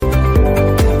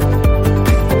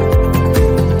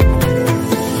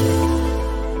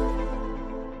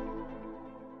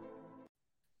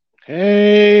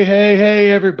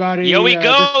everybody. Here we This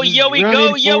go. Here is we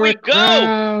Running go. Here for we a go.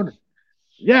 Crown.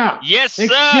 Yeah, Yes, sir.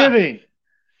 Thanksgiving.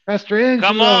 Pastor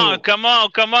Come on. Angelo. Come on.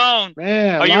 Come on.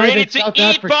 Man, Are you live ready in to South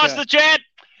eat, Africa. Pastor Chad?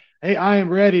 Hey, I am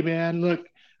ready, man. Look,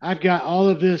 I've got all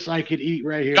of this I could eat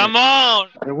right Come here. on.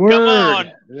 The Come Word,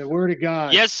 on. the Word of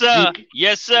God, Yes, sir.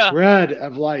 Yes, the sir. bread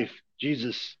of life,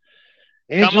 Jesus.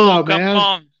 Come on. Angelo, Come man.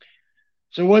 on.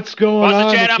 So what's going Pastor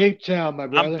on Chad, in Cape Town, my I'm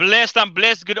brother? blessed. I'm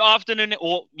blessed. Good afternoon.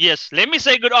 Or yes, let me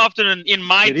say good afternoon in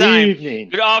my Good time. evening.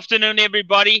 Good afternoon,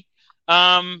 everybody.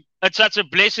 It's such a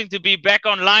blessing to be back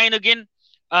online again,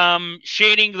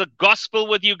 sharing the gospel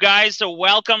with you guys. So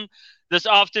welcome this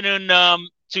afternoon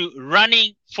to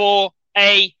Running for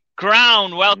a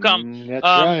Crown. Welcome. That's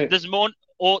right. This morning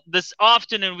or this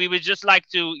afternoon, we would just like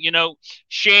to,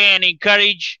 share and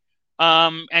encourage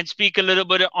and speak a little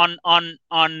bit on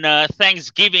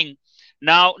Thanksgiving.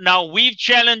 Now we've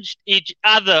challenged each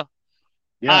other.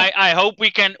 Yeah, I hope we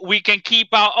can keep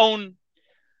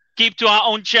to our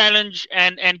own challenge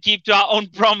and keep to our own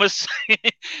promise,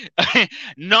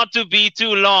 not to be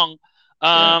too long.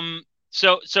 yeah.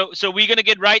 So we're gonna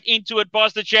get right into it,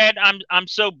 Pastor Chad. I'm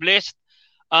so blessed.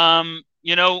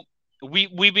 You know,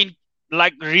 we've been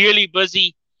like really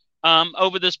busy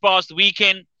over this past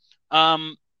weekend.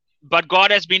 Um, but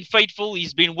God has been faithful.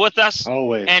 He's been with us,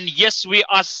 and Always. yes, we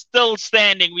are still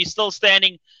standing. We're still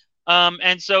standing.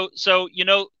 And so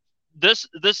this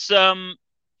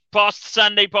past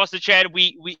Sunday, Pastor Chad,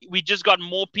 we just got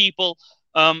more people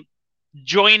um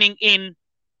joining in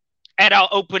at our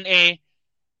open air,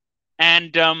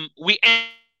 and we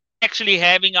actually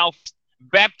having our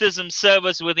baptism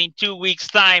service within 2 weeks'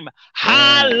 time.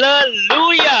 Man.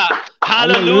 Hallelujah! Hallelujah!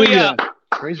 Hallelujah.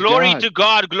 Praise Glory God. to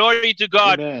God! Glory to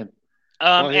God! Amen.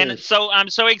 All And his. so I'm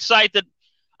so excited.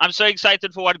 I'm so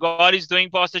excited for what God is doing,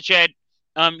 Pastor Chad.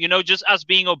 Just us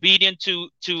being obedient to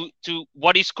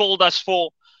what He's called us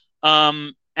for.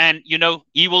 And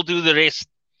He will do the rest.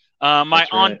 My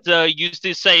That's right. aunt used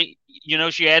to say,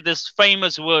 she had this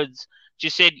famous words. She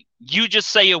said, "You just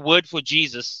say a word for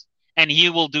Jesus, and He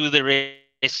will do the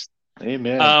rest."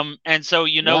 Amen. And so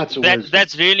Lots of that's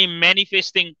wisdom. really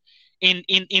manifesting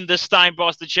in this time,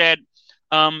 Pastor Chad.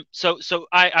 So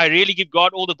I really give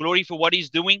God all the glory for what He's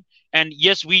doing. And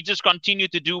yes, we just continue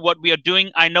to do what we are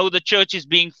doing. I know the church is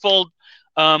being filled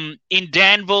in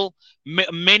Danville.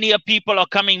 Many a people are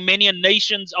coming. Many a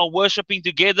nations are worshiping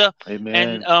together.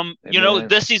 And Amen. Amen.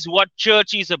 this is what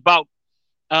church is about.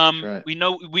 That's right. We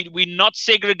know we're not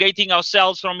segregating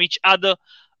ourselves from each other.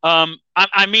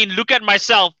 I mean, look at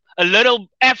myself, a little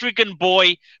African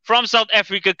boy from South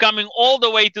Africa coming all the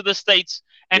way to the States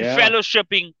and Yeah.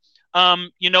 fellowshipping.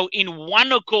 In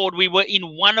one accord, we were in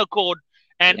one accord,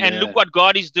 and look Amen. what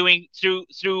God is doing through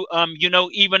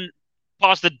even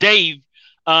Pastor Dave,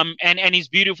 and his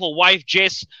beautiful wife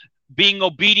Jess being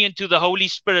obedient to the Holy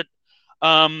Spirit.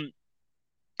 Um,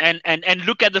 and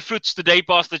look at the fruits today,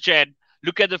 Pastor Chad.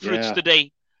 Look at the fruits Yeah.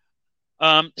 today.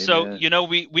 So Amen.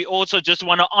 we also just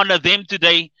want to honor them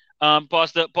today,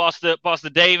 Pastor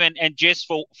Dave and Jess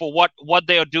for what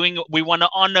they are doing. We want to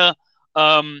honor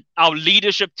our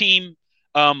leadership team,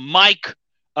 Mike,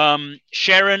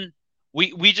 Sharon.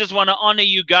 We just want to honor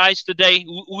you guys today.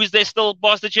 Who is there still,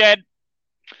 Pastor Chad?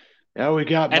 Yeah, we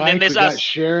got And then Mike, there's we got us.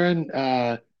 Sharon,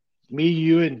 me,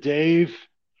 you, and Dave.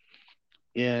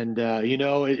 And,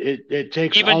 it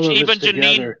takes Even all of us even Janine,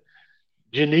 together.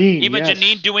 Janine, even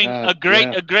Janine yes. doing Yeah,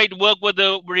 a great work with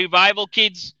the revival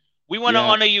kids. We want to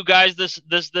yeah, honor you guys this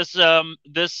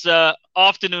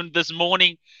afternoon, this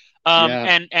morning,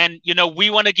 yeah. and we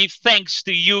want to give thanks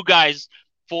to you guys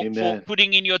for Amen.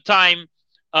 putting in your time,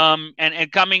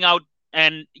 and coming out,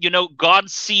 and God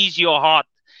sees your heart.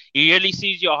 He really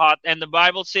sees your heart, and the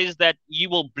Bible says that He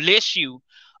will bless you.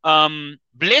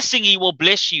 Blessing, He will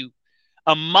bless you,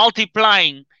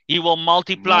 multiplying, He will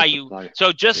multiply you. Multiply.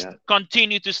 So just Yeah,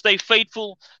 continue to stay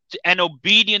faithful and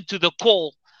obedient to the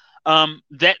call.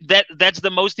 That's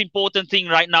the most important thing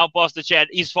right now, Pastor Chad,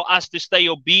 is for us to stay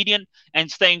obedient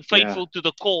and staying yeah, faithful to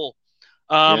the call.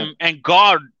 yeah. And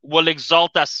God will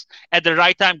exalt us at the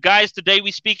right time. Guys, today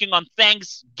we're speaking on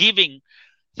Thanksgiving.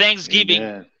 Thanksgiving.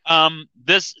 Amen.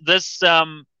 This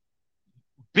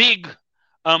big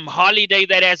holiday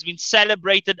that has been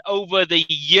celebrated over the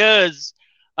years.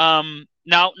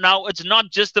 Now it's not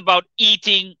just about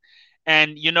eating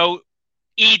and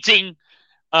eating,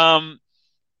 um,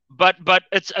 but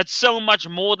it's so much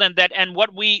more than that. And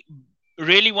what we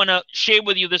really want to share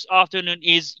with you this afternoon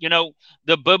is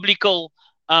the biblical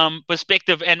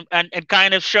perspective, and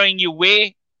kind of showing you where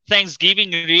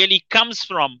Thanksgiving really comes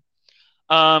from.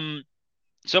 Um,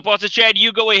 so Pastor Chad,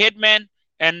 you go ahead, man,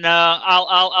 and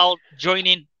I'll join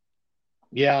in.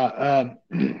 Yeah.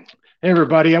 Hey,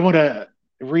 everybody, I want to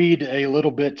read a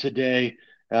little bit today.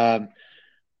 Um,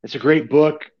 it's a great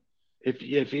book. If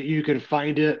you can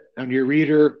find it on your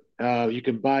reader, you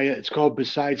can buy it. It's called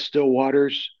Beside Still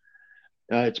Waters.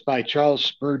 It's by Charles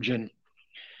Spurgeon,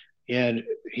 and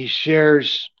he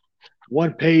shares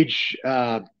one page,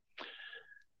 I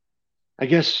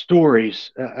guess,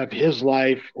 stories of his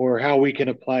life or how we can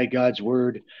apply God's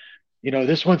word.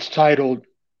 This one's titled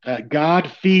 "God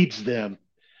Feeds Them,"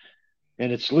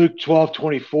 and it's Luke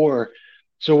 12:24.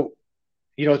 So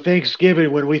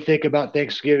Thanksgiving, when we think about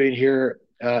Thanksgiving here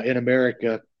in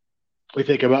America, we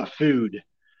think about food,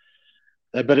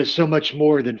 but it's so much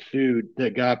more than food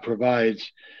that God provides.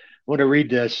 I want to read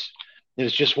this. And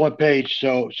it's just one page,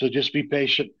 so just be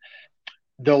patient.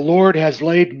 The Lord has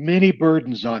laid many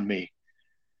burdens on me,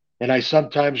 and I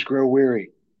sometimes grow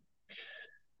weary.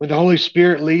 When the Holy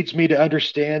Spirit leads me to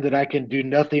understand that I can do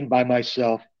nothing by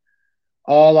myself,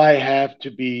 all I have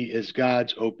to be is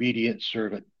God's obedient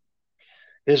servant,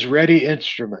 his ready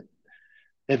instrument,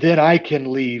 and then I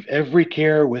can leave every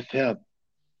care with him.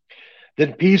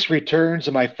 Then peace returns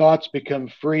and my thoughts become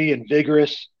free and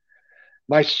vigorous.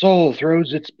 My soul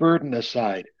throws its burden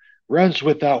aside, runs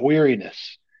without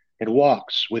weariness, and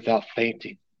walks without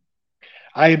fainting.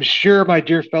 I am sure, my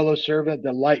dear fellow servant,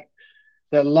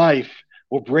 that life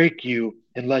will break you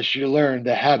unless you learn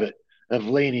the habit of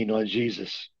leaning on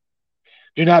Jesus.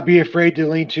 Do not be afraid to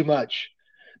lean too much.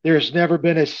 There has never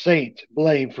been a saint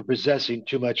blamed for possessing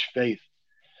too much faith.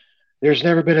 There has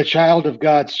never been a child of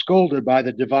God scolded by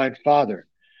the divine Father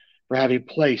for having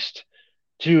placed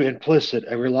too implicit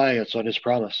a reliance on his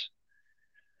promise.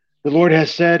 The Lord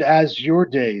has said, "As your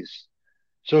days,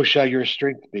 so shall your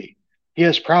strength be." He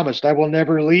has promised, "I will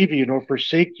never leave you nor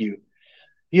forsake you."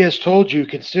 He has told you,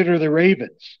 "Consider the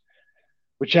ravens,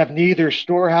 which have neither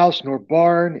storehouse nor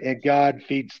barn, and God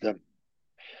feeds them."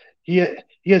 He,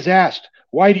 he has asked,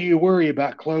 "Why do you worry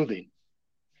about clothing? Come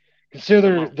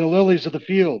Consider on. the lilies of the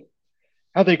field,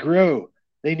 how they grow.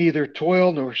 They neither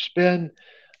toil nor spin.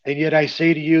 And yet I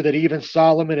say to you that even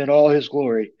Solomon in all his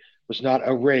glory was not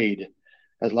arrayed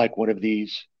as like one of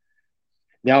these.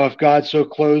 Now, if God so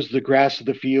clothes the grass of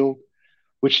the field,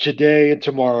 which today and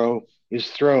tomorrow is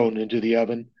thrown into the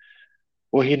oven,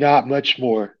 will he not much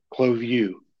more clothe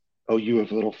you, O you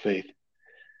of little faith?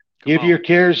 Come Give your on.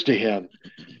 cares to him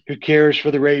who cares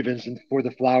for the ravens and for the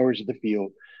flowers of the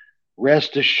field.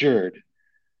 Rest assured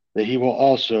that he will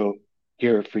also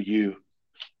care for you.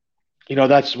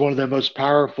 That's one of the most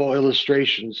powerful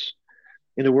illustrations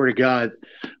in the Word of God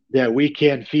that we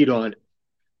can feed on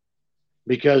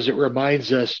because it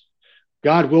reminds us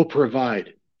God will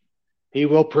provide. He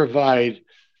will provide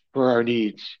for our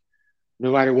needs,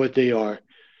 no matter what they are.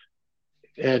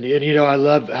 And I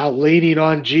love how leaning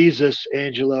on Jesus,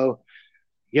 Angelo,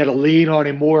 you got to lean on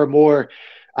him more and more.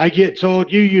 I get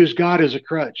told you use God as a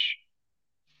crutch.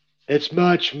 It's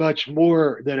much, much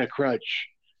more than a crutch.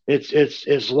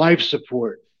 It's life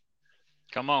support.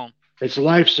 Come on. It's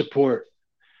life support.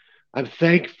 I'm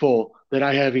thankful that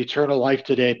I have eternal life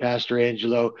today, Pastor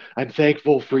Angelo. I'm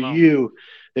thankful for Come on. you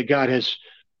that God has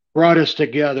brought us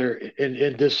together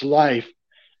in this life,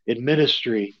 in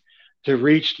ministry, to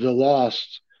reach the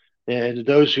lost and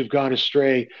those who've gone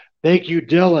astray. Thank you,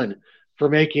 Dylan, for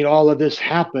making all of this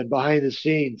happen behind the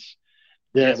scenes.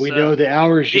 That Yes, we know sir. the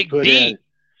hours you Big put in. D.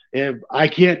 And I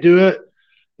can't do it.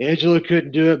 Angela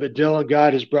couldn't do it, but Dylan,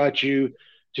 God has brought you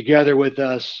together with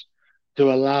us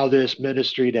to allow this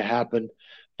ministry to happen.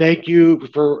 Thank you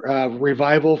for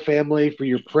Revival family for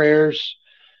your prayers.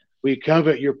 We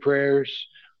covet your prayers.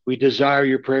 We desire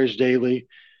your prayers daily.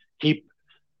 Keep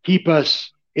keep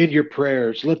us in your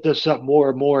prayers. Lift us up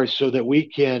more and more so that we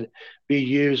can be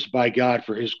used by God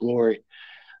for His glory.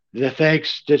 The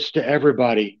thanks just to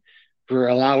everybody for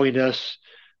allowing us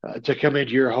to come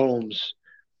into your homes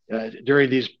during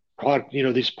these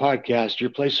podcasts,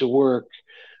 your place of work,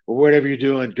 or whatever you're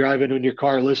doing, driving in your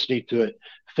car, listening to it.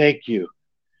 Thank you,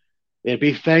 and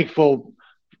be thankful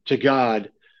to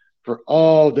God for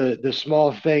all the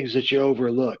small things that you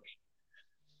overlook.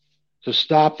 So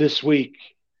stop this week.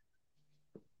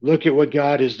 Look at what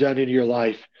God has done in your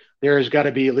life. There has got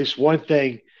to be at least one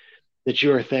thing that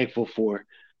you are thankful for,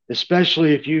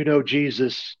 especially if you know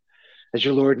Jesus as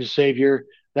your Lord and Savior.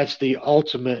 That's the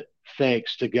ultimate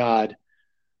thanks to God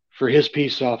for His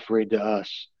peace offering to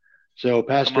us. So, Come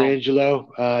Pastor on.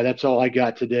 Angelo, that's all I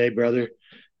got today, brother.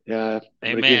 I'm going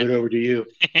to give it Amen. over to you.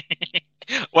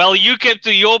 Well, you kept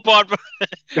to your part,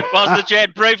 Pastor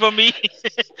Chad. Pray for me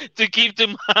to keep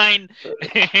to mine.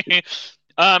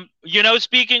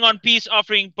 Speaking on peace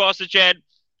offering, Pastor Chad,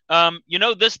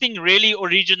 this thing really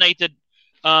originated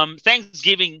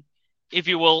Thanksgiving if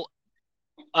you will,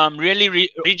 really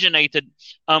originated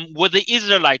with the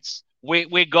Israelites,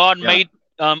 where God Yeah. made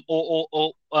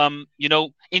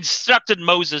instructed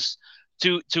Moses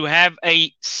to have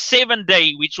a 7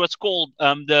 day, which was called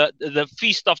the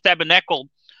Feast of Tabernacle,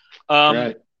 um,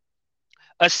 Right.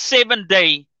 a 7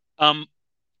 day um,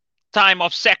 time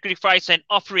of sacrifice and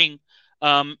offering,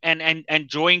 and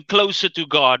drawing closer to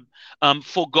God,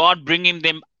 for God bringing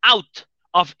them out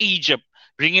of Egypt,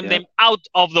 bringing Yeah. them out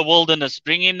of the wilderness,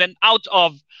 bringing them out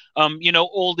of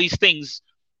all these things.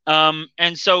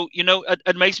 And so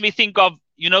it makes me think of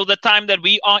the time that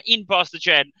we are in, Pastor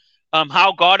Chad,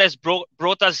 how God has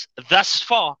brought us thus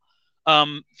far,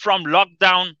 from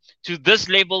lockdown to this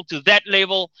level, to that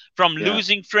level, from Yeah.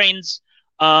 losing friends,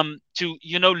 to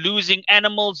losing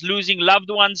animals, losing loved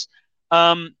ones,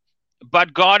 um,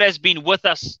 but God has been with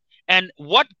us. And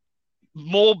what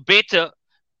more better,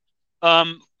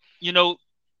 um, you know,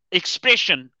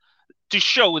 expression to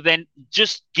show than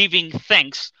just giving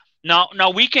thanks? Now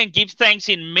we can give thanks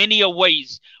in many a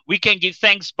ways. We can give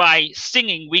thanks by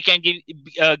singing. We can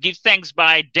give thanks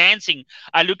by dancing.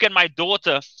 I look at my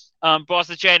daughter,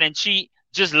 Pastor Chad, and she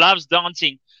just loves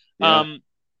dancing. Yeah.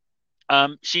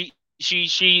 Um, she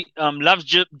loves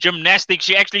gymnastics.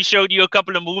 She actually showed you a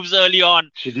couple of moves early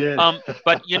on. She did.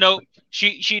 But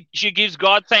she gives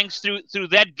God thanks through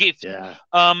that gift. Yeah.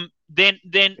 Then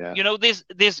Yeah.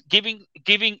 there's giving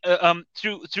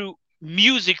through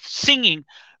music, singing,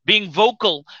 being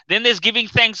vocal. Then there's giving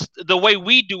thanks the way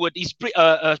we do it is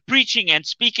preaching and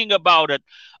speaking about it.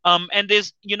 And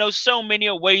there's so many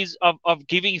ways of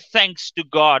giving thanks to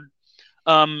God,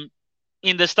 um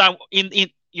in this time, in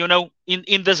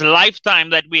this lifetime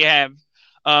that we have.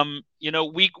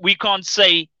 We can't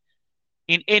say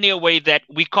in any way that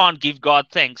we can't give God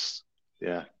thanks,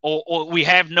 Yeah. or we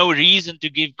have no reason to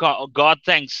give God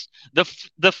thanks.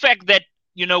 The fact that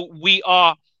we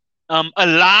are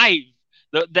alive,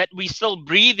 that we still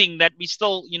breathing, that we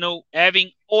still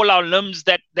having all our limbs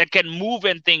that can move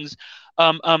and things,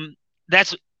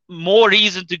 that's more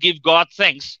reason to give God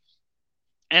thanks.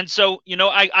 And so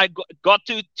I got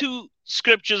to two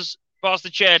scriptures, Pastor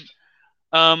Chad,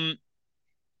 um,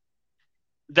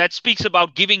 that speaks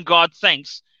about giving God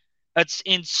thanks. It's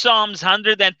in Psalms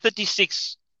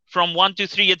 136 from 1 to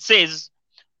 3. It says,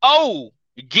 "Oh,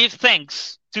 give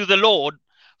thanks to the Lord,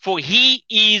 for he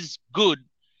is good."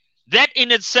 That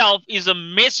in itself is a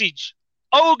message.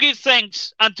 Oh, give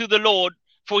thanks unto the Lord,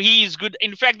 for he is good.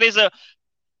 In fact, there's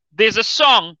a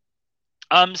song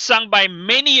sung by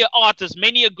many artists,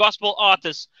 many a gospel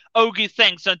artists. Oh, give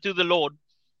thanks unto the Lord,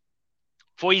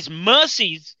 for his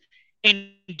mercies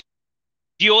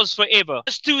endures forever.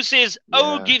 Verse 2 says,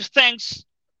 "Oh, give Yeah. thanks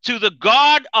to the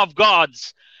God of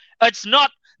gods." It's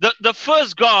not the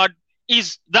first God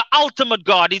is the ultimate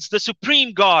God. It's the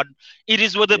supreme God. It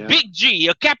is with a Yeah. big G,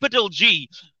 a capital G,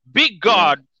 big Yeah.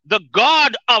 God, the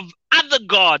God of other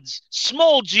gods,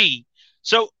 small g.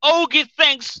 So, oh, give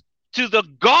thanks to the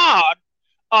God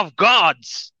of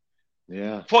gods,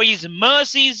 Yeah. for his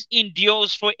mercies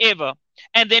endures forever.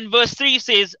 And then verse 3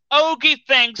 says, "Oh, give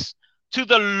thanks to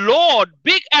the Lord,"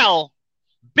 big L,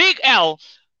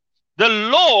 "the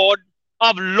Lord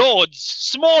of Lords,"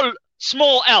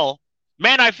 small L.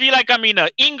 Man, I feel like I'm in an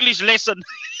English lesson.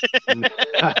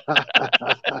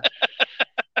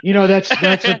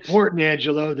 That's important,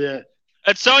 Angelo, that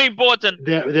It's so important.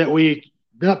 we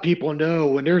let people know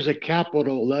when there's a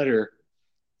capital letter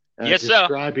Yes, sir.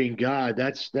 describing God.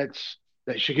 That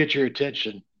should get your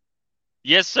attention.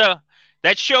 Yes, sir.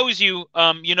 That shows you,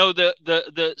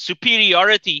 the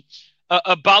superiority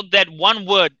about that one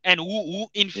word, and who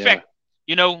in Yeah. fact,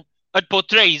 it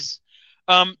portrays.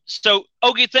 So,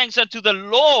 okay, thanks unto the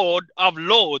Lord of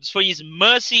Lords, for his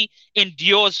mercy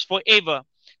endures forever.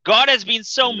 God has been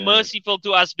so Amen. merciful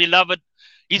to us, beloved.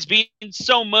 He's been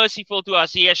so merciful to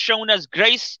us. He has shown us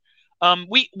grace.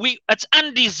 We it's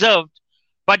undeserved,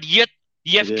 but yet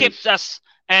he It have kept is. us,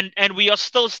 and we are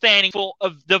still standing for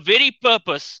the very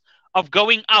purpose of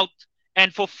going out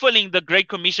and fulfilling the Great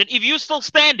Commission. If you're still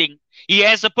standing, he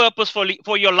has a purpose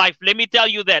for your life. Let me tell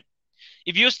you that.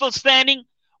 If you're still standing,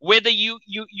 whether you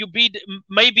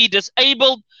may be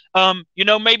disabled,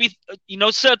 maybe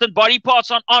certain body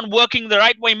parts aren't working the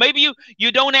right way. Maybe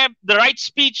you don't have the right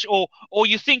speech, or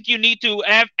you think you need to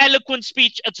have eloquent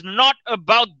speech. It's not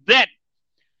about that.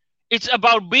 It's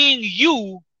about being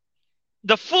you,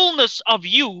 the fullness of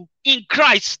you in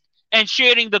Christ, and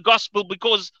sharing the gospel,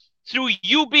 because through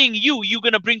you being you, you're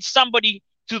going to bring somebody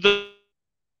to the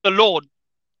Lord.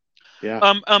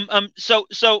 Yeah. So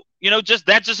just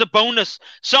that's just a bonus.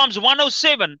 Psalms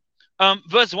 107,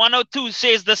 verse 102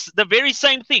 says this, the very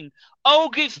same thing. Oh,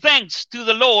 give thanks to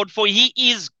the Lord, for he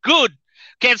is good.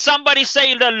 Can somebody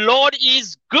say the Lord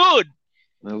is good?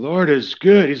 The Lord is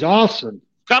good. He's awesome.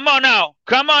 Come on now.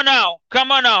 Come on now.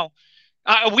 Come on now.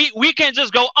 We can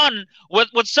just go on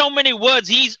with so many words.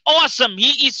 He's awesome.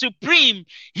 He is supreme.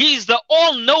 He's the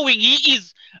all-knowing. He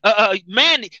is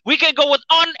man. We can go with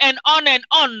on and on and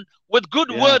on with good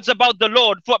Yeah. words about the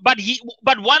Lord.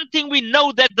 But one thing we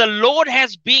know, that the Lord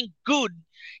has been good.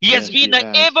 He has Yes, been he an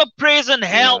has. ever-present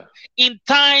help in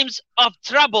times of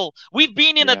trouble. We've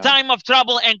been in a Yeah. time of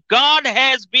trouble, and God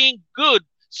has been good,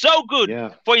 so good.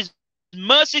 Yeah. For his mercies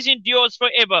endures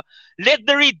forever. Let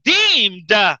the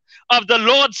redeemed of the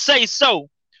Lord say so,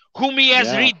 whom he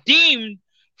has Yeah. redeemed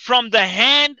from the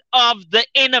hand of the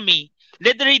enemy.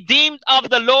 Let the redeemed of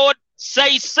the Lord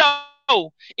say so.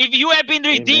 If you have been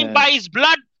redeemed by Amen. his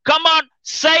blood, come on,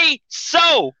 say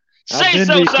so. I've Say been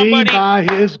so, redeemed somebody. by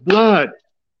his blood.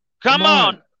 Come Come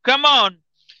on. on, come on.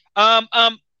 Um,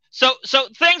 um, so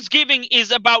Thanksgiving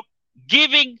is about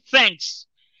giving thanks.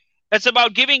 It's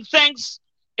about giving thanks.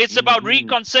 It's about Hmm.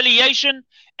 reconciliation.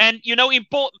 And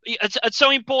it's so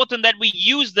important that we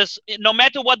use this, no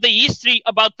matter what the history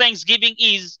about Thanksgiving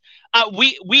is.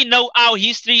 We know our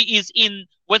history is in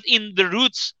within the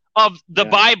roots of the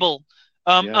Yeah. Bible,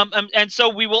 Yep. and so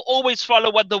we will always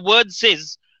follow what the Word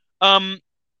says. Um,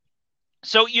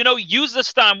 so use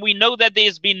this time. We know that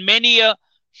there's been many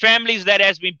families that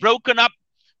has been broken up.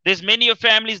 There's many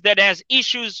families that has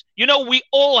issues. We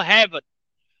all have it,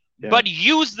 Yeah. but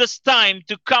use this time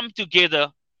to come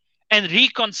together and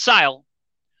reconcile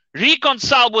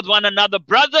with one another,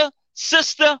 brother,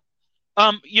 sister,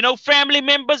 family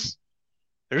members.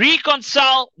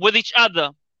 Reconcile with each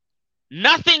other.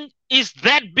 Nothing is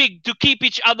that big to keep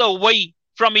each other away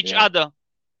from each Yeah. other.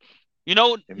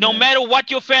 No Amen. matter what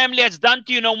your family has done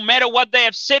to you, no matter what they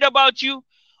have said about you,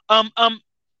 um, um,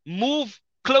 move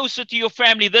closer to your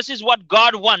family. This is what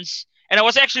God wants. And I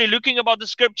was actually looking about the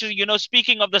scripture,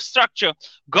 speaking of the structure,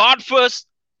 God first,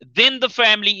 then the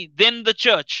family, then the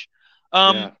church.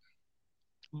 Um, Yeah.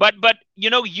 but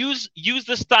use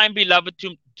this time, beloved,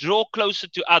 to draw closer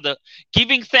to other,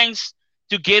 giving thanks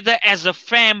together as a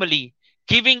family.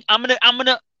 Giving, I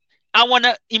want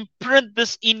to imprint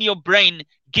this in your brain.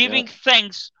 Giving Yep.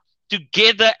 thanks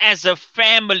together as a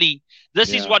family.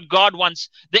 This is Yeah. what God wants.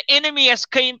 The enemy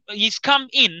he's come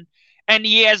in, and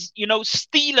he has,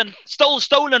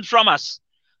 stolen from us.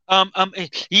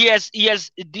 He has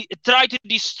tried to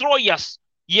destroy us.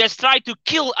 He has tried to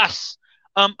kill us.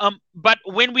 But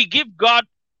when we give God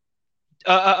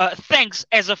thanks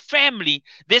as a family,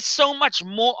 there's so much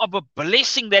more of a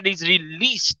blessing that is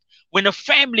released when a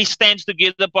family stands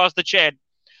together, Pastor Chad.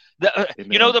 The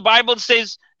Amen. Bible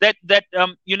says that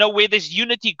where there's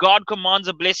unity, God commands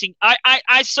a blessing.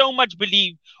 I so much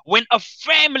believe when a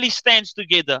family stands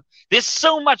together, there's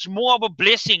so much more of a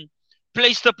blessing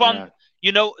placed upon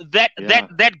Yeah.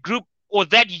 that group, or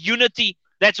that unity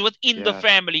that's within the Yeah.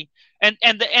 family. And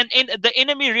the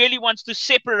enemy really wants to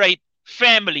separate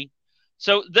family.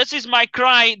 So this is my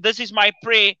cry, this is my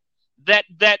prayer, that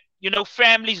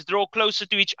families draw closer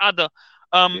to each other.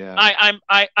 Yeah.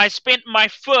 I spent my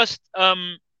first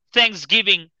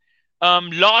Thanksgiving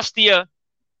last year.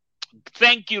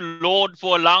 Thank you, Lord, for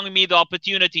allowing me the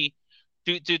opportunity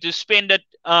to spend it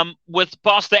with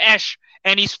Pastor Ash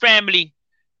and his family.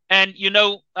 And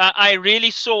I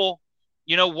really saw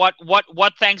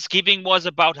what Thanksgiving was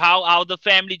about. How the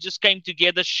family just came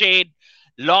together, shared,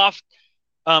 laughed,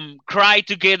 cried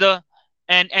together,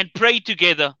 and prayed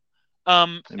together.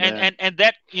 And Amen. and and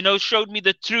that showed me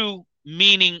the true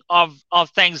meaning of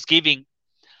Thanksgiving.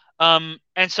 And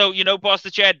so Pastor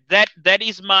Chad, that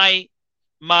is my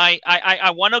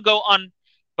I want to go on,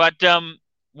 but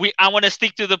we I want to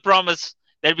stick to the promise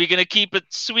that we're gonna keep it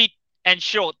sweet and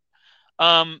short.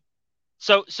 Um,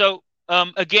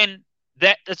 again,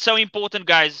 that's so important,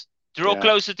 guys. Draw Yeah.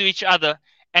 closer to each other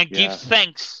and give Yeah.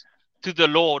 thanks to the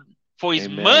Lord, for his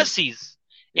Amen. mercies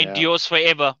Yeah. endures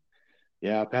forever.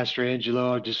 Yeah. Pastor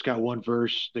Angelo, I just got one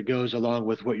verse that goes along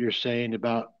with what you're saying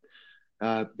about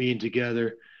being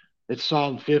together. It's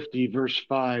Psalm 50, verse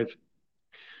 5.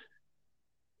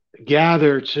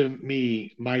 Gather to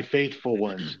me, my faithful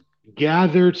ones.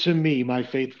 Gather to me, my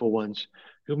faithful ones,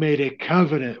 who made a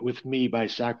covenant with me by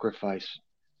sacrifice.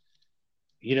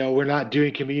 We're not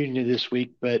doing communion this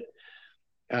week, but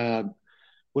um,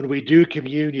 when we do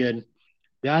communion,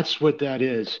 that's what that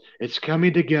is. It's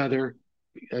coming together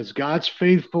as God's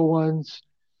faithful ones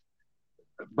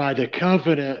by the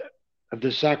covenant of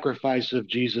the sacrifice of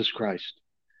Jesus Christ.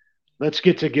 Let's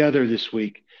get together this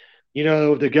week.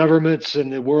 The governments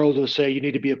and the world will say you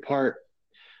need to be apart,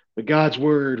 but God's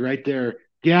word right there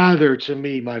Gather to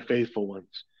me, my faithful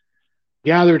ones.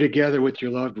 Gather together with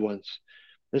your loved ones.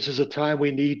 This is a time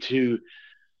we need to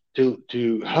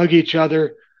hug each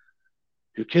other,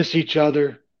 to kiss each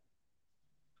other,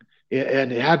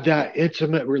 and have that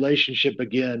intimate relationship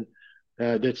again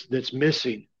that's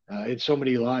missing in so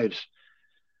many lives.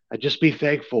 Just be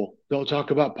thankful. Don't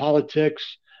talk about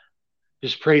politics.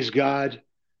 Just praise God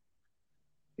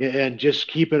and just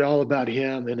keep it all about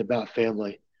Him and about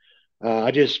family.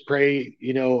 I just pray,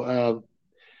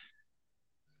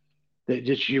 that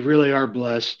just you really are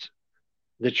blessed,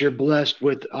 that you're blessed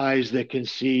with eyes that can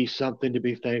see something to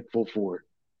be thankful for,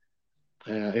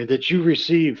 and that you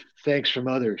receive thanks from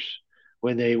others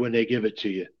when they give it to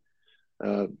you.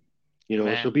 Uh,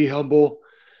 so Man. be humble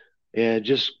and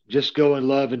just go in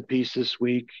love and peace this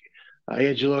week.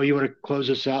 Angelo, you want to close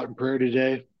us out in prayer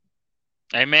today?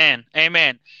 Amen.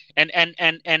 Amen.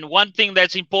 And one thing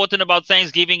that's important about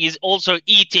Thanksgiving is also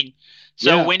eating.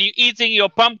 So Yeah, when you're eating your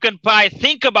pumpkin pie,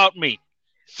 think about me.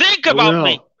 Think I about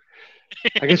me. will.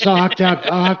 I guess I'll have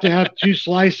to have two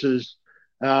slices,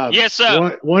 Yes, sir.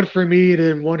 one for me and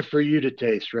then one for you to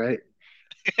taste, right?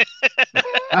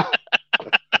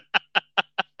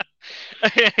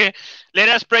 Let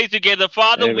us pray together.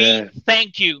 Father, we Amen.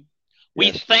 thank you.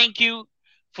 We Yes, Lord. thank you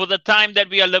for the time that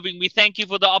we are living. We thank you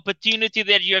for the opportunity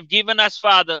that you have given us,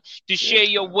 Father, to share Yes,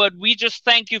 your God. word. We just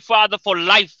thank you, Father, for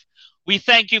life. We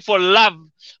thank you for love.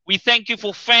 We thank you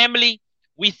for Yes. family.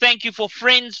 We thank you for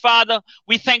friends, Father.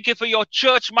 We thank you for your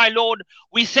church, my Lord.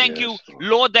 We thank you, Yes, Lord.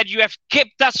 Lord, that you have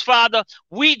kept us, Father.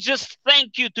 We just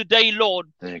thank you today, Lord.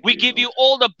 Thank We you, give Lord. you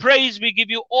all the praise. We give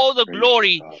you all the Praise you,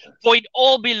 glory, Father. for it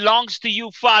all belongs to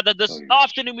you, Father. Oh, This yes.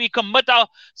 afternoon we commit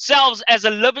ourselves as a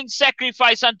living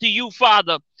sacrifice unto you,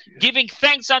 Father, Yes. giving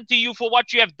thanks unto you for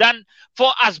what you have done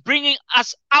for us, bringing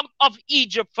us out of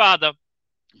Egypt, Father,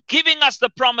 giving us the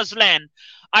promised land.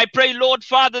 I pray, Lord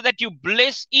Father, that you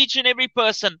bless each and every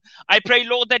person. I pray,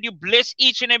 Lord, that you bless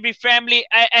each and every family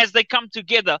as they come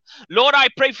together. Lord, I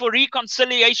pray for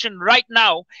reconciliation right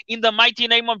now in the mighty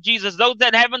name of Jesus. Those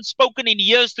that haven't spoken in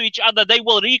years to each other, they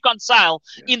will reconcile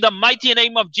Yes, in the God. mighty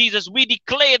name of Jesus. We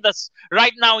declare this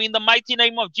right now in the mighty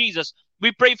name of Jesus.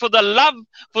 We pray for the love,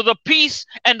 for the peace,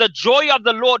 and the joy of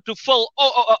the Lord to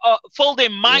fill their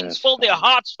minds, Yes, fill their Father.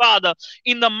 hearts, Father,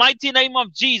 in the mighty name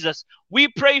of Jesus. We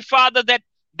pray, Father, that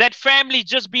family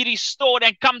just be restored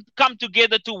and come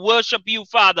together to worship you,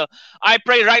 Father. I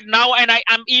pray right now, and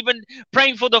I'm even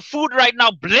praying for the food right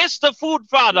now. Bless the food,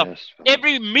 Father. Yes, Father.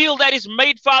 Every meal that is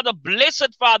made, Father, bless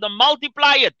it, Father,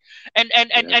 multiply it. And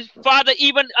Yes, Father. Father,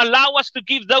 even allow us to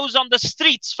give those on the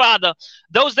streets, Father,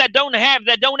 those that don't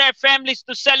have families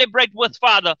to celebrate with,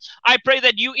 Father. I pray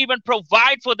that you even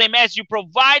provide for them as you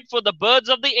provide for the birds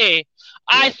of the air.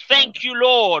 I Yes, Father. thank you,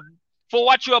 Lord, for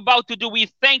what you're about to do. We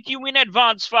thank you in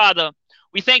advance, Father.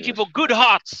 We thank you Yes, for good Father.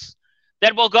 hearts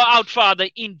that will go Yes, out, Father. Father,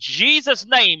 in Jesus'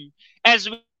 name, as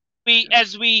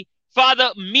Yes. we,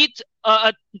 Father, meet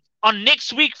on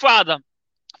next week, Father.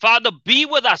 Father, be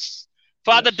with us.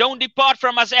 Father, Yes, don't Lord. depart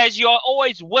from us as you're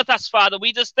always with us, Father.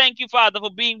 We just thank you, Father, for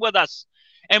being with us.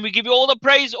 And we give you all the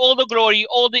praise, all the glory,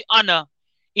 all the honor.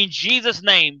 In Jesus'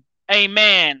 name,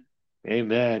 amen.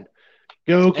 Amen.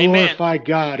 Go Amen. glorify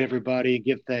God, everybody, and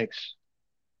give thanks.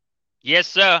 Yes,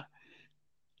 sir.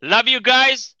 Love you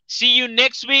guys. See you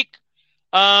next week.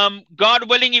 God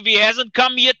willing, if he hasn't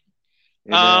come yet.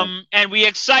 Amen. And we're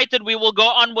excited. We will go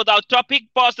on with our topic,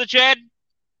 Pastor Chad.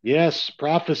 Yes,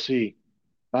 prophecy,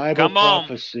 Bible Come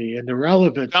on. prophecy, and the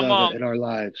relevance Come of it on. in our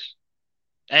lives.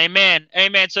 Amen.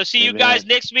 Amen. So see you guys Amen.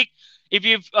 next week. If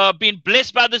you've been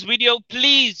blessed by this video,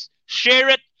 please share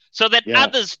it so that Yeah.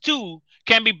 others too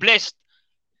can be blessed.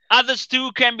 Others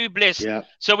too can be blessed. Yeah.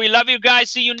 So we love you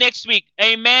guys. See you next week.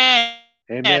 Amen.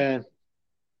 Amen.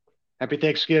 Happy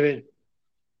Thanksgiving.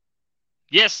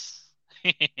 Yes.